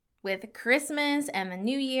With Christmas and the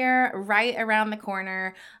New Year right around the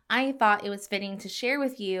corner, I thought it was fitting to share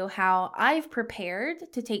with you how I've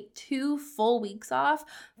prepared to take 2 full weeks off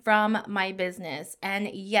from my business.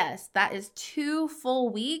 And yes, that is 2 full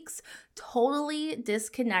weeks totally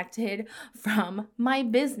disconnected from my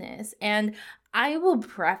business. And I will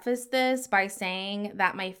preface this by saying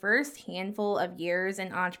that my first handful of years in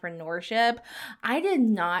entrepreneurship, I did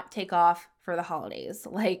not take off for the holidays.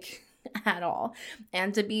 At all.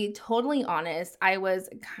 And to be totally honest, I was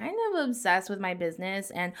kind of obsessed with my business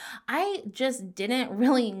and I just didn't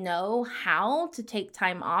really know how to take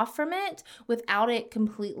time off from it without it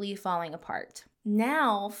completely falling apart.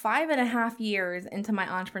 Now, 5.5 years into my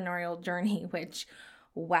entrepreneurial journey, which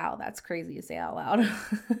wow, that's crazy to say out loud.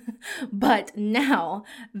 But now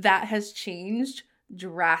that has changed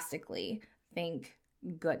drastically. Thank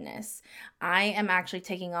goodness. I am actually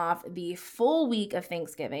taking off the full week of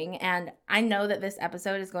Thanksgiving, and I know that this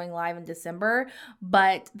episode is going live in December,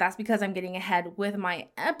 but that's because I'm getting ahead with my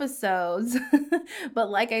episodes. But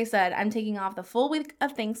like I said, I'm taking off the full week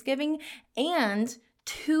of Thanksgiving and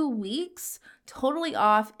 2 weeks totally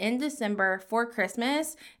off in December for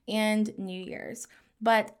Christmas and New Year's.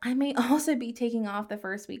 But I may also be taking off the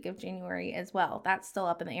first week of January as well. That's still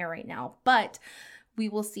up in the air right now, but we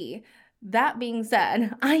will see. That being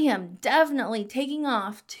said, I am definitely taking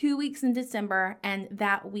off 2 weeks in December and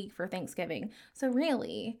that week for Thanksgiving. So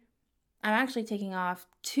really, I'm actually taking off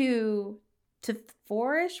 2 to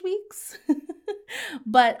 4-ish weeks.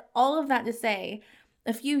 But all of that to say,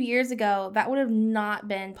 a few years ago, that would have not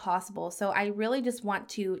been possible. So I really just want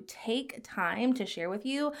to take time to share with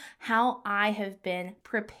you how I have been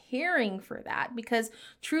preparing for that. Because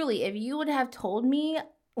truly, if you would have told me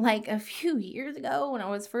like a few years ago when I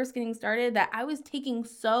was first getting started that I was taking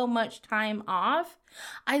so much time off,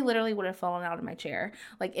 I literally would have fallen out of my chair.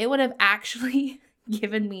 Like it would have actually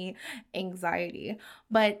given me anxiety.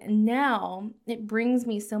 But now it brings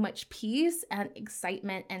me so much peace and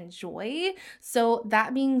excitement and joy. So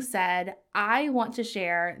that being said, I want to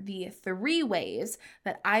share the 3 ways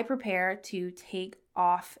that I prepare to take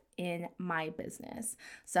off in my business.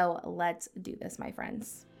 So let's do this, my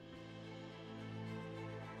friends.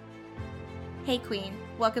 Hey Queen,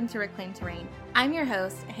 welcome to Reclaim to Reign. I'm your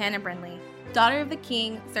host, Hannah Brindley, daughter of the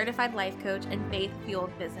King, certified life coach, and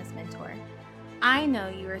faith-fueled business mentor. I know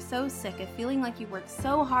you are so sick of feeling like you work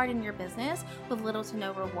so hard in your business with little to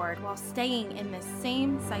no reward while staying in this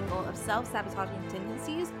same cycle of self-sabotaging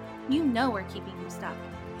tendencies you know are keeping you stuck.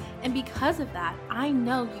 And because of that, I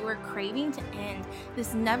know you are craving to end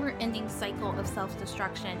this never-ending cycle of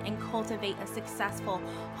self-destruction and cultivate a successful,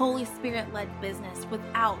 Holy Spirit-led business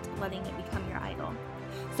without letting it become your idol.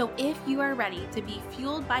 So if you are ready to be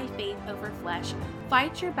fueled by faith over flesh,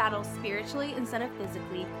 fight your battles spiritually instead of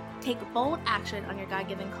physically, take bold action on your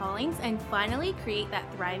God-given callings, and finally create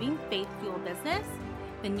that thriving, faith-fueled business,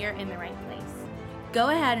 then you're in the right place. Go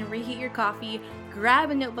ahead and reheat your coffee,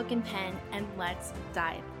 grab a notebook and pen, and let's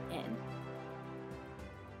dive in.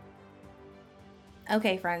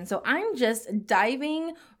 Okay, friends, so I'm just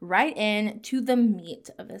diving right into the meat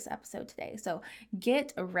of this episode today. So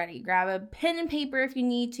get ready. Grab a pen and paper if you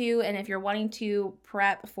need to, and if you're wanting to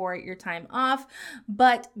prep for your time off.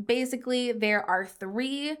 But basically, there are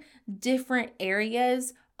 3 different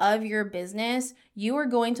areas of your business you are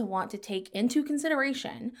going to want to take into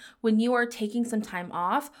consideration when you are taking some time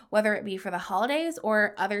off, whether it be for the holidays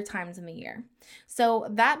or other times in the year. So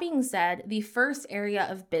that being said, the first area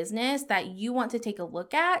of business that you want to take a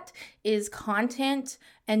look at is content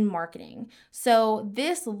and marketing. So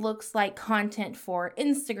this looks like content for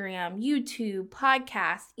Instagram, YouTube,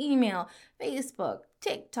 podcasts, email, Facebook,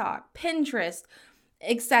 TikTok, Pinterest,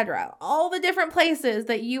 etc. All the different places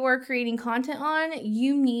that you are creating content on,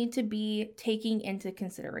 you need to be taking into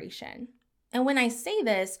consideration. And when I say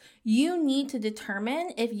this, you need to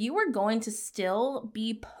determine if you are going to still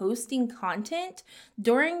be posting content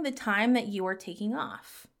during the time that you are taking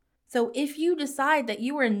off. So if you decide that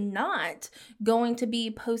you are not going to be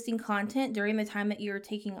posting content during the time that you're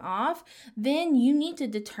taking off, then you need to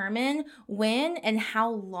determine when and how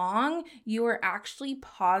long you are actually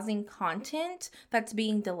pausing content that's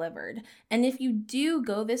being delivered. And if you do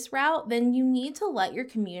go this route, then you need to let your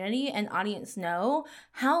community and audience know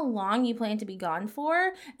how long you plan to be gone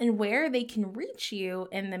for and where they can reach you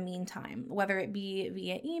in the meantime, whether it be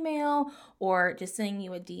via email or just sending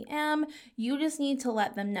you a DM. You just need to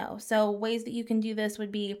let them know. So ways that you can do this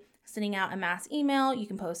would be sending out a mass email. You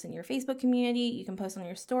can post in your Facebook community. You can post on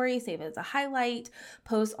your story, save it as a highlight,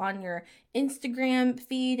 post on your Instagram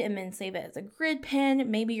feed, and then save it as a grid pin.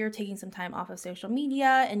 Maybe you're taking some time off of social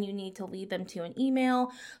media and you need to lead them to an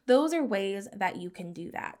email. Those are ways that you can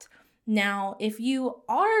do that. Now, if you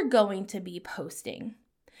are going to be posting,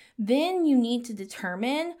 then you need to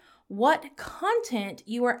determine what content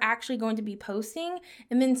you are actually going to be posting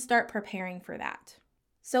and then start preparing for that.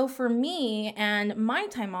 So for me and my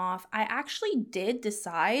time off, I actually did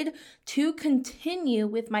decide to continue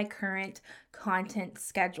with my current content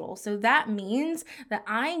schedule. So that means that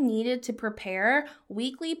I needed to prepare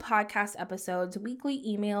weekly podcast episodes, weekly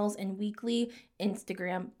emails, and weekly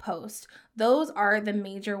Instagram posts. Those are the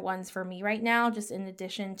major ones for me right now, just in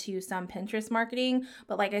addition to some Pinterest marketing.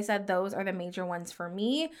 But like I said, those are the major ones for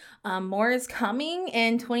me. More is coming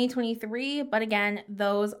in 2023, but again,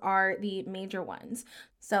 those are the major ones.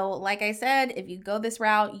 So like I said, if you go this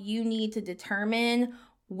route, you need to determine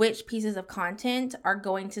which pieces of content are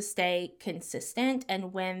going to stay consistent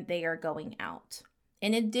and when they are going out.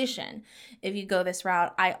 In addition, if you go this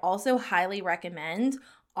route, I also highly recommend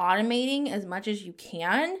automating as much as you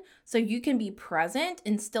can so you can be present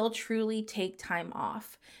and still truly take time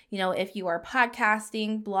off. If you are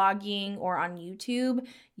podcasting, blogging, or on YouTube,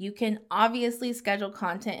 you can obviously schedule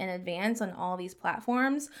content in advance on all these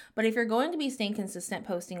platforms. But if you're going to be staying consistent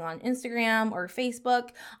posting on Instagram or Facebook,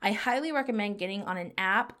 I highly recommend getting on an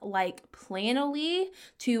app like Planoly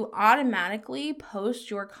to automatically post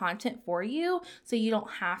your content for you so you don't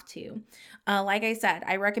have to. Like I said,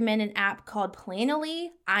 I recommend an app called Planoly.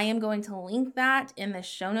 I am going to link that in the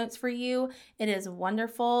show notes for you. It is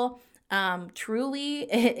wonderful. Truly,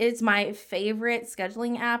 it's my favorite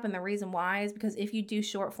scheduling app. And the reason why is because if you do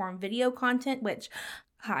short form video content, which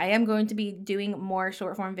I am going to be doing more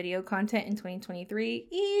short form video content in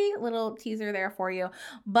 2023, little teaser there for you.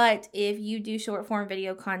 But if you do short form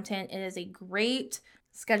video content, it is a great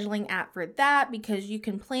scheduling app for that because you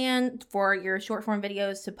can plan for your short form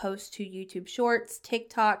videos to post to YouTube Shorts,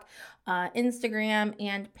 TikTok, Instagram,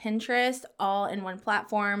 and Pinterest all in one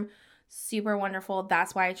platform. Super wonderful.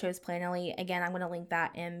 That's why I chose Planoly. Again, I'm going to link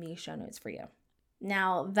that in the show notes for you.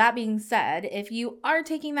 Now, that being said, if you are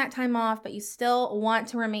taking that time off, but you still want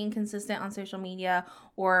to remain consistent on social media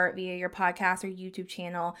or via your podcast or YouTube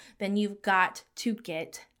channel, then you've got to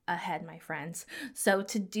get ahead, my friends. So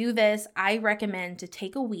to do this, I recommend to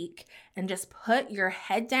take a week and just put your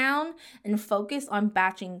head down and focus on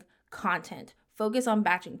batching content. Focus on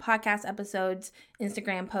batching podcast episodes,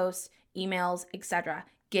 Instagram posts, emails, etc.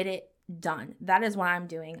 Get it done. That is what I'm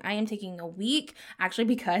doing. I am taking a week, actually,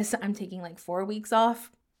 because I'm taking like 4 weeks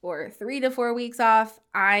off or 3 to 4 weeks off.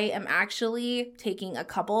 I am actually taking a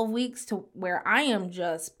couple of weeks to where I am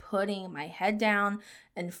just putting my head down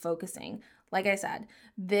and focusing. Like I said,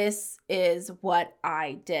 this is what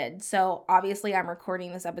I did. So obviously I'm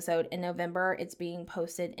recording this episode in November. It's being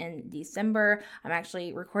posted in December. I'm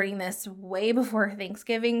actually recording this way before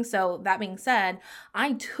Thanksgiving. So that being said,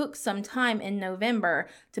 I took some time in November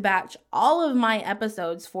to batch all of my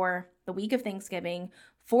episodes for the week of Thanksgiving,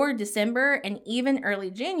 for December, and even early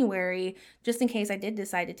January, just in case I did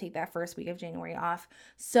decide to take that first week of January off,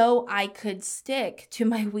 so I could stick to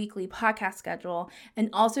my weekly podcast schedule and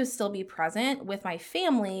also still be present with my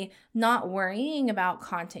family, not worrying about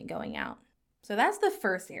content going out. So that's the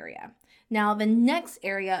first area. Now, the next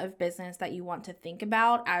area of business that you want to think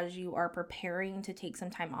about as you are preparing to take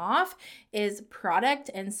some time off is product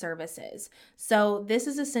and services. So this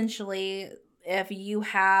is essentially if you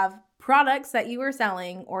have products that you are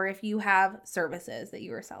selling or if you have services that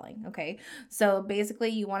you are selling. Okay. So basically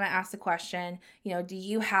you want to ask the question, do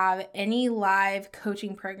you have any live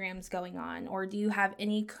coaching programs going on, or do you have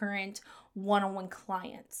any current one-on-one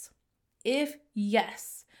clients? If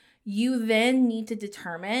yes, you then need to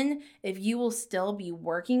determine if you will still be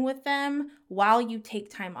working with them while you take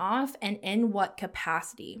time off and in what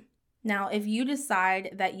capacity. Now, if you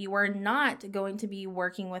decide that you are not going to be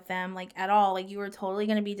working with them at all, you are totally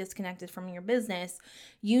going to be disconnected from your business,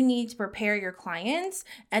 you need to prepare your clients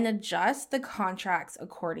and adjust the contracts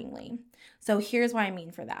accordingly. So here's what I mean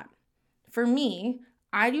for that. For me,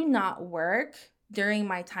 I do not work during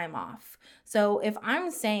my time off. So if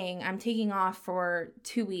I'm saying I'm taking off for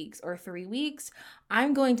 2 weeks or 3 weeks,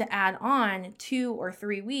 I'm going to add on 2 or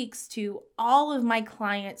 3 weeks to all of my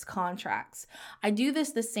clients' contracts. I do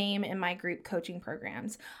this the same in my group coaching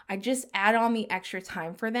programs. I just add on the extra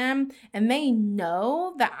time for them, and they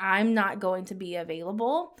know that I'm not going to be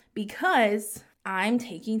available because I'm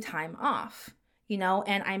taking time off.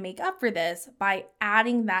 and I make up for this by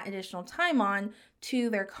adding that additional time on to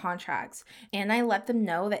their contracts. And I let them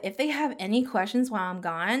know that if they have any questions while I'm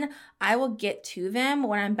gone, I will get to them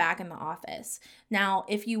when I'm back in the office. Now,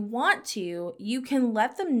 if you want to, you can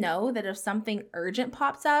let them know that if something urgent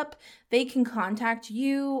pops up, they can contact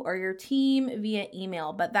you or your team via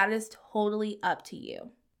email, but that is totally up to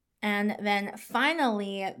you. And then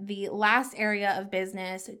finally, the last area of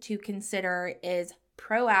business to consider is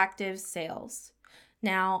proactive sales.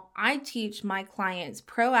 Now, I teach my clients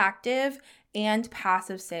proactive and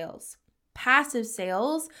passive sales. Passive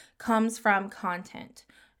sales comes from content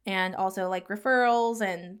and also like referrals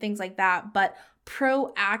and things like that, but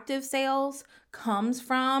proactive sales comes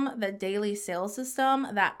from the daily sales system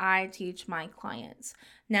that I teach my clients.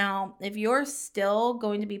 Now, if you're still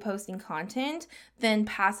going to be posting content, then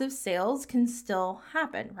passive sales can still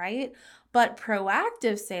happen, right? But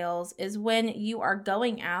proactive sales is when you are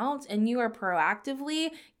going out and you are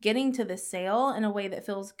proactively getting to the sale in a way that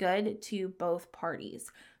feels good to both parties.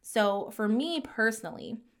 So for me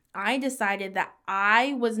personally, I decided that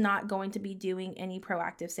I was not going to be doing any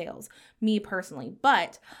proactive sales, me personally,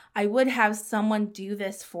 but I would have someone do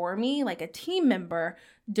this for me, like a team member,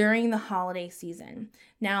 during the holiday season.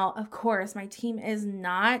 Now, of course, my team is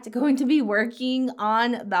not going to be working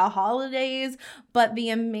on the holidays, but the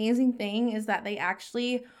amazing thing is that they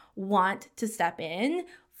actually want to step in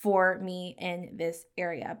for me in this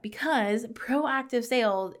area because proactive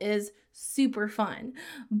sales is super fun.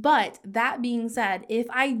 But that being said, if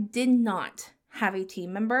I did not have a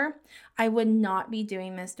team member, I would not be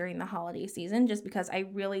doing this during the holiday season just because I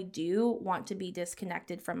really do want to be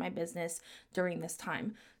disconnected from my business during this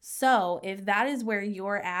time. So if that is where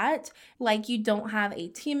you're at, like you don't have a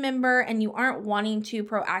team member and you aren't wanting to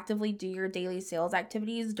proactively do your daily sales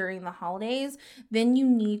activities during the holidays, then you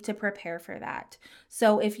need to prepare for that.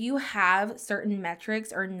 So if you have certain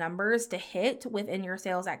metrics or numbers to hit within your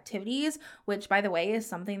sales activities, which by the way is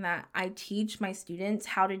something that I teach my students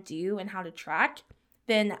how to do and how to track,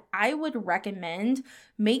 then I would recommend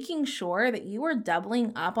making sure that you are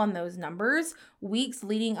doubling up on those numbers weeks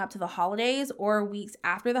leading up to the holidays or weeks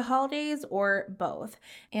after the holidays or both.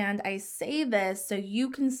 And I say this so you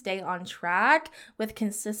can stay on track with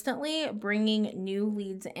consistently bringing new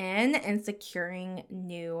leads in and securing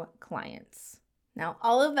new clients. Now,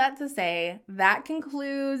 all of that to say, that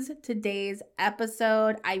concludes today's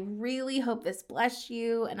episode. I really hope this blessed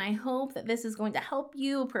you, and I hope that this is going to help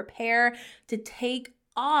you prepare to take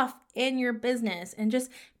off in your business and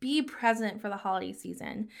just be present for the holiday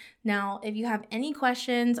season. Now, if you have any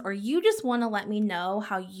questions or you just want to let me know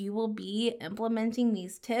how you will be implementing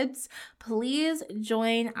these tips, please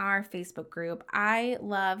join our Facebook group. I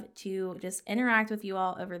love to just interact with you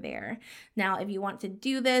all over there. Now, if you want to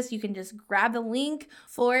do this, you can just grab the link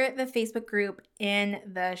for the Facebook group in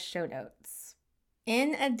the show notes.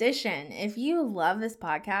 In addition, if you love this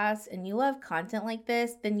podcast and you love content like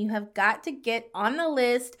this, then you have got to get on the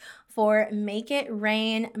list for Make It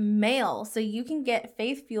Rain Mail so you can get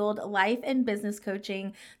faith-fueled life and business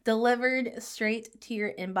coaching delivered straight to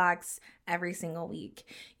your inbox every single week.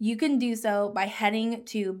 You can do so by heading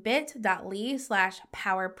to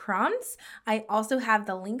bit.ly/powerprompts. I also have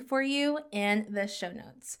the link for you in the show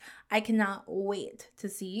notes. I cannot wait to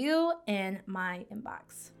see you in my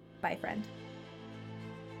inbox. Bye, friend.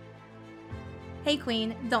 Hey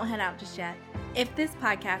Queen, don't head out just yet. If this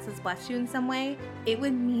podcast has blessed you in some way, it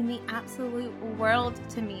would mean the absolute world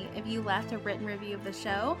to me if you left a written review of the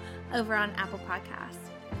show over on Apple Podcasts.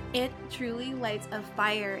 It truly lights a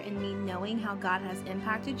fire in me knowing how God has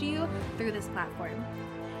impacted you through this platform.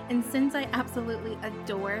 And since I absolutely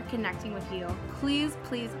adore connecting with you, please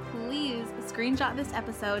screenshot this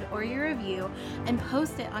episode or your review and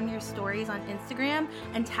post it on your stories on Instagram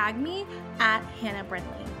and tag me at Hannah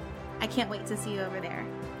Brindley. I can't wait to see you over there.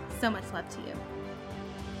 So much love to you.